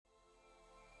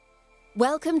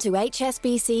Welcome to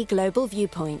HSBC Global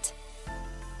Viewpoint,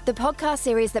 the podcast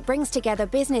series that brings together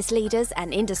business leaders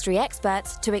and industry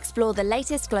experts to explore the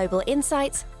latest global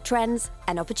insights, trends,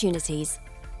 and opportunities.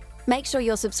 Make sure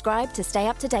you're subscribed to stay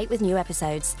up to date with new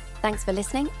episodes. Thanks for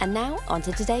listening, and now on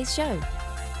to today's show.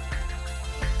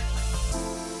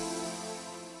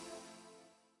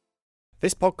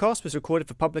 This podcast was recorded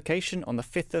for publication on the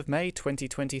 5th of May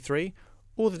 2023.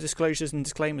 All the disclosures and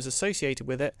disclaimers associated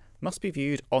with it must be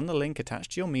viewed on the link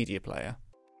attached to your media player.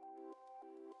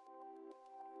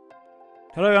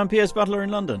 Hello, I'm Piers Butler in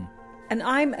London. And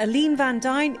I'm Aline Van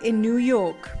Dyne in New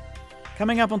York.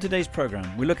 Coming up on today's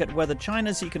programme, we look at whether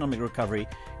China's economic recovery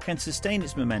can sustain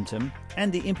its momentum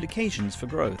and the implications for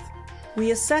growth.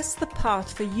 We assess the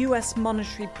path for US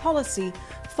monetary policy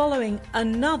following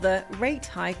another rate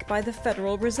hike by the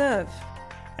Federal Reserve.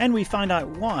 And we find out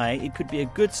why it could be a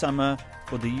good summer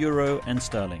for the euro and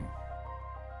sterling.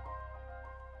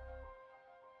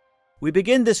 We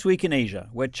begin this week in Asia,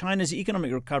 where China's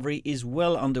economic recovery is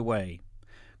well underway.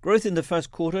 Growth in the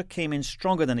first quarter came in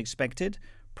stronger than expected,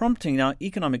 prompting our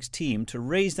economics team to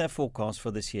raise their forecast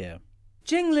for this year.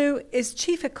 Jing Liu is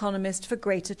chief economist for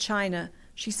Greater China.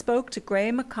 She spoke to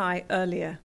Graham Mackay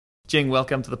earlier. Jing,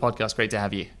 welcome to the podcast. Great to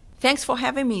have you. Thanks for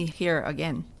having me here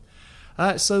again.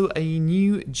 So a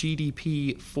new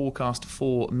GDP forecast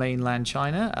for mainland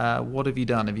China. What have you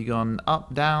done? Have you gone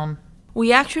up, down?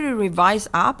 We actually revised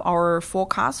up our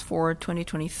forecast for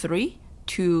 2023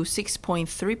 to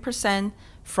 6.3%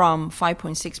 from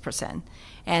 5.6%.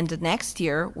 And next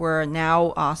year, we're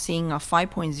now seeing a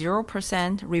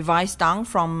 5.0% revised down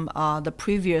from the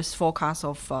previous forecast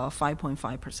of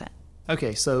 5.5%.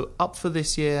 Okay, so up for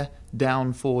this year,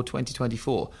 down for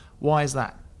 2024. Why is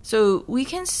that? So we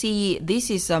can see this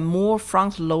is a more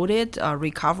front-loaded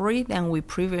recovery than we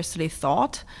previously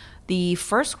thought. The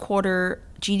first quarter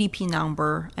GDP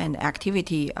number and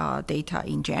activity data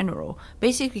in general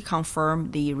basically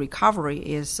confirm the recovery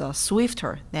is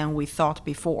swifter than we thought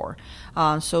before.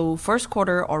 So first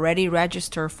quarter already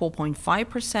registered 4.5%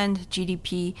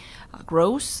 GDP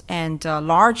growth and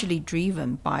largely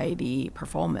driven by the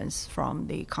performance from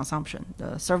the consumption,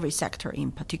 the service sector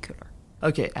in particular.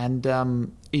 Okay,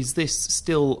 and is this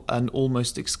still an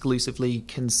almost exclusively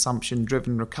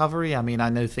consumption-driven recovery? I mean, I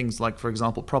know things like, for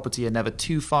example, property are never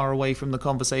too far away from the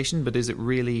conversation, but is it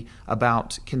really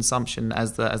about consumption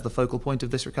as the focal point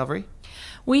of this recovery?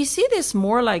 We see this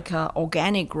more like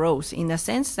organic growth in the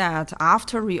sense that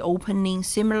after reopening,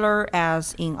 similar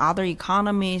as in other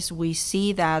economies, we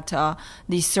see that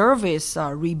the service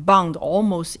rebound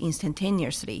almost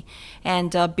instantaneously.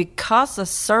 And because the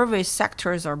service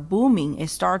sectors are booming, it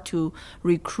starts to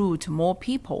recruit more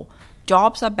people.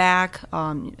 Jobs are back,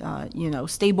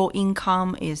 stable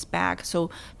income is back. So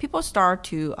people start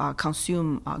to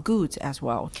consume goods as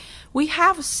well. We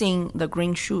have seen the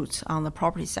green shoots on the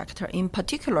property sector. In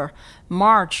particular,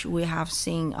 March, we have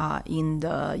seen in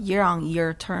the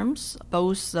year-on-year terms,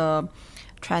 both the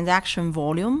transaction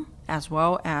volume as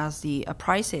well as the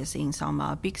prices in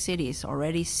some big cities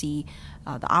already see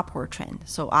the upward trend.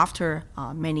 So after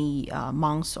many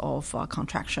months of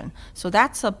contraction. So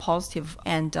that's a positive.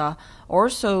 And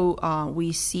also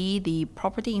we see the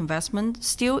property investment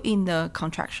still in the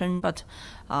contraction, but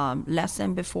less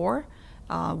than before.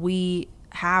 We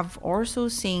have also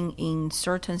seen in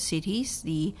certain cities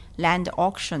the land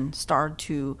auction start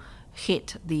to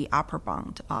hit the upper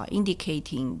bound,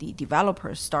 indicating the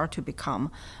developers start to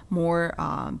become more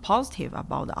positive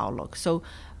about the outlook. So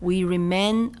we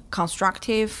remain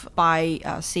constructive by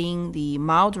seeing the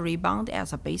mild rebound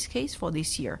as a base case for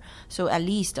this year. So at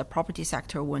least the property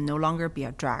sector will no longer be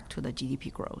a drag to the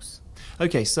GDP growth.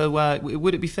 Okay, so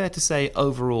would it be fair to say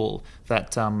overall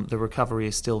that the recovery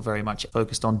is still very much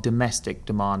focused on domestic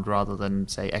demand rather than,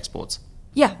 say, exports?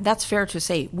 Yeah, that's fair to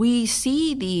say. We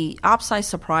see the upside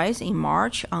surprise in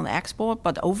March on the export,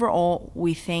 but overall,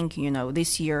 we think,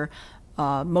 this year,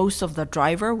 most of the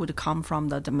driver would come from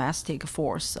the domestic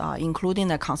force, including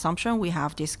the consumption we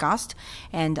have discussed.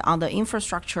 And on the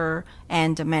infrastructure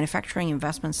and manufacturing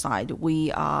investment side,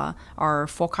 we are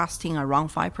forecasting around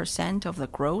 5% of the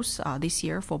growth this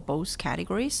year for both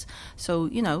categories. So,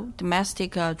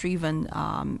 domestic driven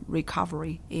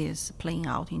recovery is playing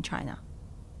out in China.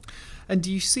 And do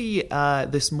you see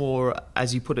this more,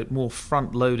 as you put it, more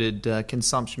front-loaded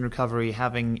consumption recovery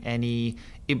having any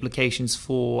implications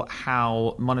for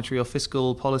how monetary or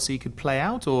fiscal policy could play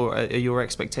out, or are your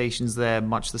expectations there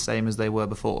much the same as they were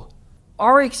before?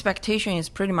 Our expectation is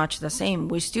pretty much the same.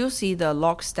 We still see the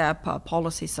lockstep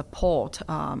policy support,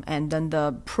 and then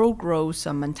the pro-growth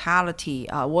mentality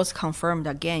was confirmed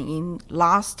again in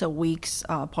last week's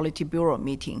Politburo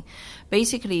meeting.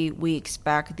 Basically, we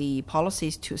expect the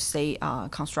policies to stay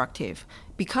constructive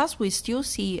because we still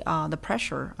see the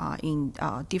pressure in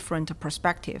different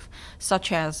perspectives,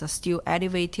 such as still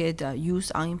elevated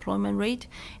youth unemployment rate,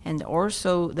 and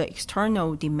also the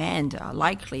external demand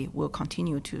likely will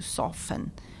continue to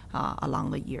soften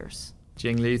along the years.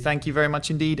 Jinglu, thank you very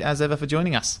much indeed, as ever, for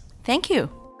joining us. Thank you.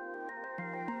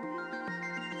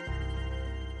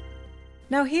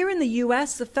 Now, here in the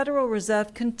US, the Federal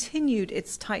Reserve continued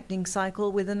its tightening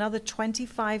cycle with another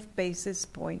 25 basis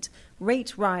point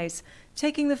rate rise,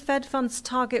 taking the Fed funds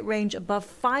target range above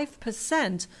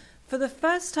 5% for the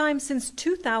first time since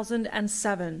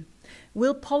 2007.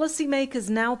 Will policymakers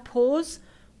now pause,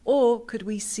 or could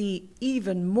we see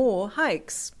even more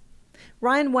hikes?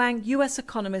 Ryan Wang, US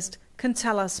economist, can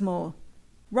tell us more.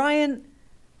 Ryan,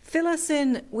 fill us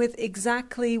in with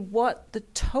exactly what the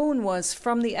tone was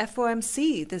from the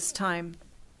FOMC this time.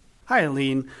 Hi,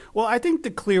 Aline. Well, I think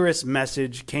the clearest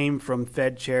message came from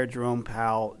Fed Chair Jerome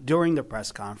Powell during the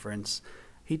press conference.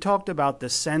 He talked about the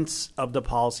sense of the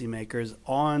policymakers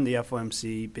on the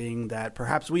FOMC being that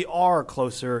perhaps we are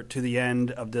closer to the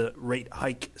end of the rate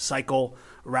hike cycle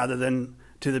rather than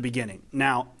to the beginning.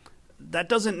 Now, that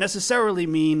doesn't necessarily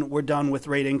mean we're done with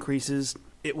rate increases.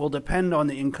 It will depend on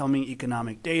the incoming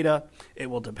economic data. It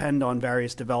will depend on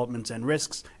various developments and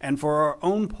risks. And for our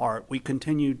own part, we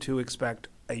continue to expect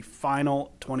a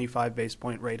final 25 base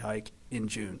point rate hike in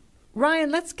June.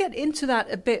 Ryan, let's get into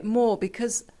that a bit more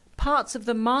because parts of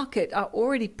the market are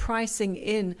already pricing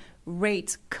in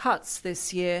rate cuts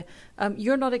this year.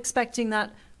 You're not expecting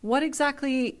that. What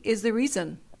exactly is the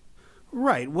reason?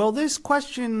 Right. Well, this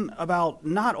question about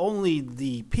not only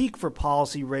the peak for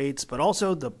policy rates, but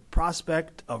also the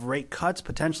prospect of rate cuts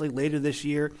potentially later this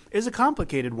year is a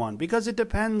complicated one because it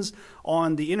depends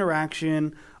on the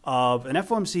interaction of an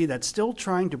FOMC that's still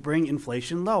trying to bring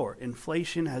inflation lower.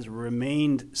 Inflation has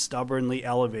remained stubbornly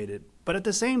elevated. But at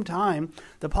the same time,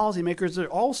 the policymakers are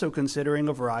also considering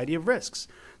a variety of risks.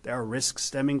 There are risks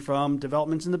stemming from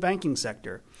developments in the banking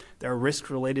sector. There are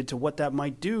risks related to what that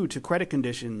might do to credit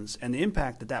conditions and the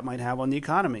impact that that might have on the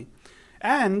economy.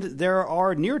 And there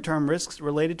are near-term risks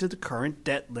related to the current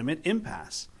debt limit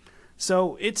impasse.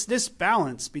 So it's this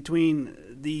balance between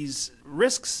these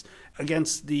risks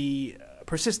against the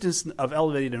persistence of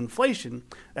elevated inflation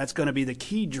that's going to be the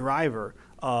key driver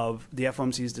of the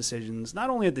FOMC's decisions,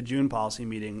 not only at the June policy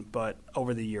meeting, but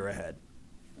over the year ahead.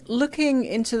 Looking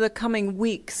into the coming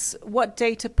weeks, what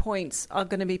data points are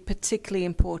going to be particularly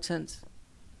important?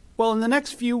 Well, in the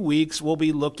next few weeks, we'll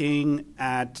be looking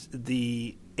at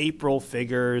the April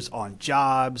figures on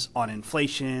jobs, on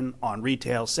inflation, on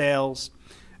retail sales.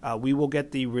 We will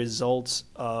get the results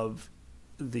of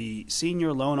the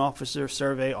Senior Loan Officer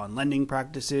Survey on lending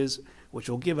practices, which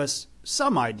will give us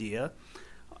some idea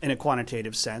in a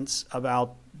quantitative sense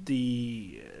about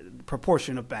the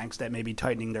proportion of banks that may be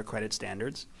tightening their credit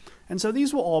standards. And so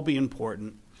these will all be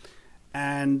important.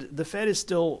 And the Fed is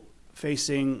still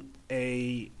facing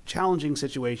a challenging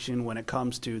situation when it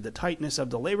comes to the tightness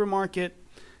of the labor market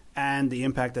and the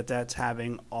impact that that's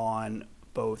having on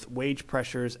both wage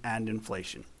pressures and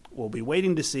inflation. We'll be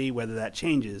waiting to see whether that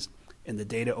changes in the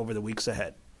data over the weeks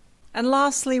ahead. And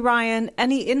lastly, Ryan,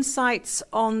 any insights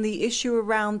on the issue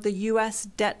around the U.S.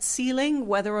 debt ceiling,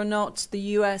 whether or not the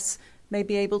U.S. may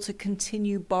be able to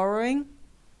continue borrowing?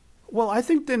 Well, I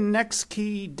think the next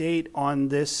key date on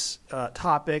this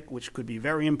topic, which could be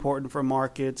very important for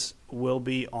markets, will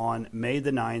be on May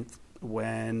the 9th,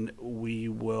 when we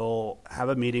will have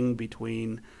a meeting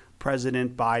between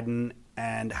President Biden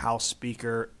and House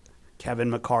Speaker Kevin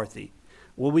McCarthy.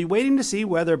 We'll be waiting to see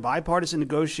whether bipartisan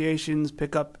negotiations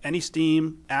pick up any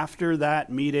steam after that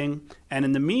meeting. And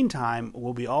in the meantime,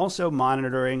 we'll be also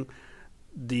monitoring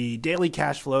the daily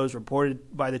cash flows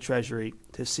reported by the Treasury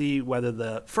to see whether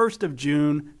the 1st of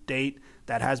June date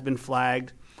that has been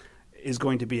flagged is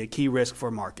going to be a key risk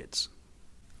for markets.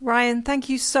 Ryan, thank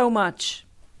you so much.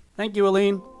 Thank you,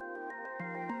 Aline.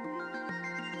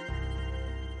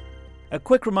 A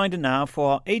quick reminder now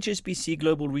for our HSBC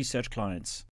Global Research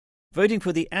clients. Voting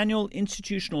for the annual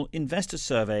Institutional Investor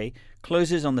Survey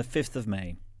closes on the 5th of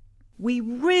May. We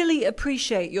really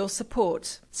appreciate your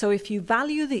support. So if you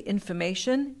value the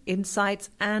information, insights,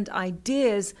 and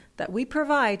ideas that we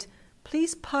provide,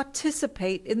 please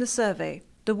participate in the survey.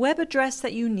 The web address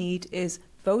that you need is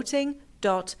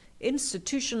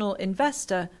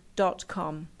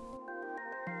voting.institutionalinvestor.com.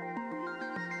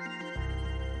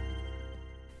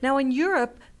 Now, in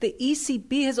Europe, the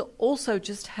ECB has also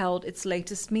just held its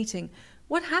latest meeting.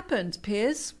 What happened,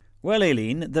 Piers? Well,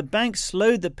 Aileen, the bank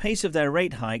slowed the pace of their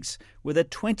rate hikes with a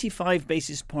 25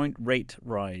 basis point rate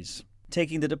rise,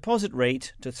 taking the deposit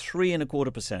rate to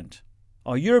 3.25%.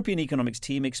 Our European economics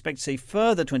team expects a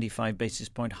further 25 basis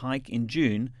point hike in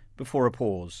June before a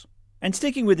pause. And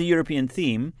sticking with the European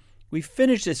theme, we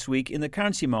finished this week in the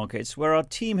currency markets where our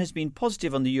team has been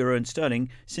positive on the euro and sterling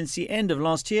since the end of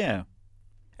last year.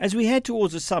 As we head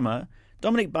towards the summer,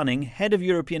 Dominic Bunning, head of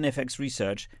European FX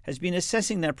research, has been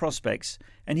assessing their prospects,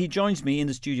 and he joins me in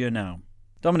the studio now.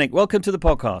 Dominic, welcome to the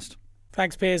podcast.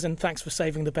 Thanks, Piers, and thanks for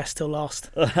saving the best till last.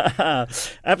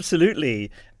 Absolutely.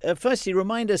 Firstly,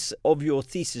 remind us of your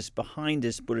thesis behind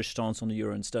this bullish stance on the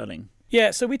euro and sterling.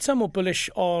 Yeah, so we turned more bullish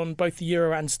on both the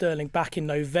euro and sterling back in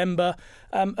November.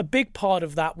 A big part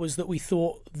of that was that we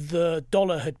thought the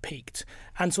dollar had peaked,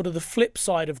 and sort of the flip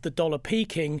side of the dollar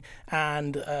peaking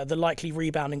and the likely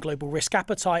rebound in global risk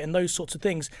appetite and those sorts of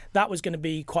things, that was going to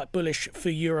be quite bullish for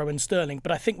euro and sterling.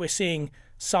 But I think we're seeing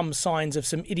some signs of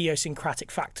some idiosyncratic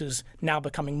factors now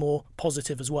becoming more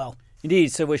positive as well.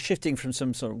 Indeed, so we're shifting from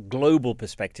some sort of global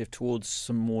perspective towards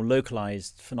some more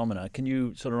localized phenomena. Can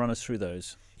you sort of run us through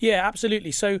those? Yeah,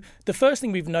 absolutely. So the first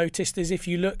thing we've noticed is if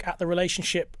you look at the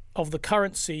relationship of the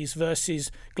currencies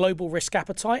versus global risk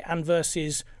appetite and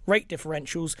versus rate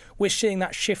differentials, we're seeing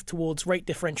that shift towards rate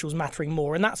differentials mattering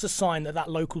more. And that's a sign that that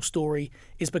local story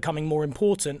is becoming more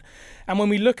important. And when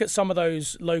we look at some of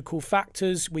those local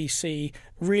factors, we see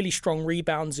really strong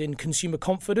rebounds in consumer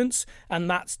confidence. And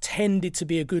that's tended to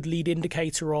be a good lead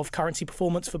indicator of currency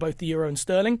performance for both the euro and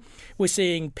sterling. We're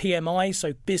seeing PMI,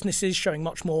 so businesses showing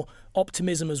much more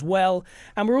optimism as well.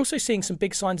 And we're also seeing some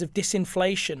big signs of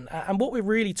disinflation. And what we're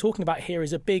really talking about here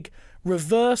is a big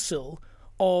reversal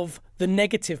of the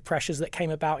negative pressures that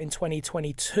came about in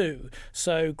 2022.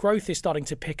 So growth is starting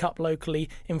to pick up locally,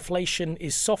 inflation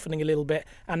is softening a little bit,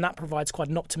 and that provides quite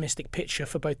an optimistic picture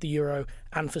for both the euro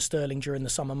and for sterling during the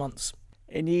summer months.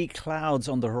 Any clouds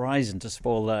on the horizon to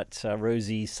spoil that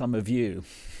rosy summer view?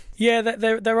 Yeah,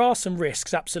 there are some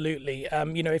risks, absolutely.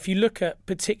 If you look at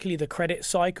particularly the credit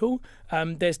cycle,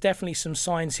 there's definitely some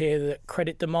signs here that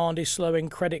credit demand is slowing,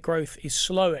 credit growth is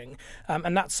slowing.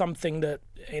 And that's something that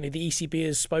the ECB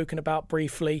has spoken about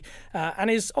briefly and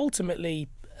is ultimately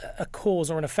a cause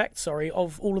or an effect,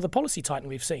 of all of the policy tightening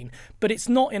we've seen. But it's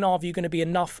not, in our view, going to be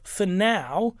enough for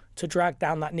now to drag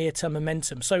down that near-term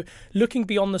momentum. So looking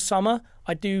beyond the summer,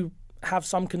 I do have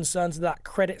some concerns that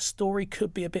credit story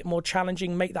could be a bit more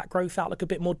challenging, make that growth outlook a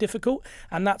bit more difficult.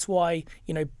 And that's why,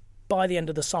 by the end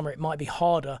of the summer, it might be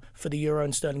harder for the euro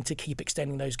and sterling to keep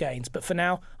extending those gains. But for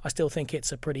now, I still think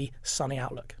it's a pretty sunny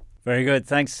outlook. Very good.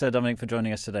 Thanks, Dominic, for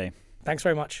joining us today. Thanks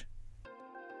very much.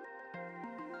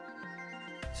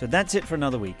 So that's it for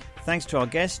another week. Thanks to our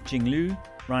guests, Jing Liu,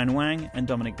 Ryan Wang, and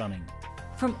Dominic Bunning.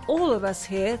 From all of us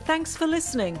here, thanks for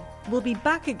listening. We'll be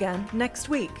back again next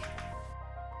week.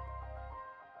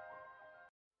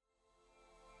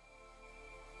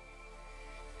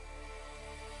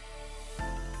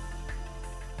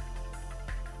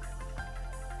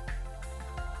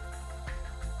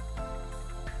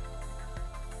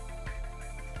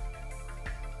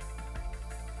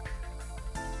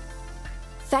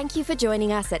 Thank you for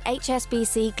joining us at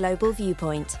HSBC Global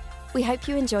Viewpoint. We hope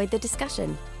you enjoyed the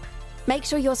discussion. Make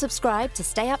sure you're subscribed to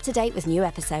stay up to date with new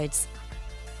episodes.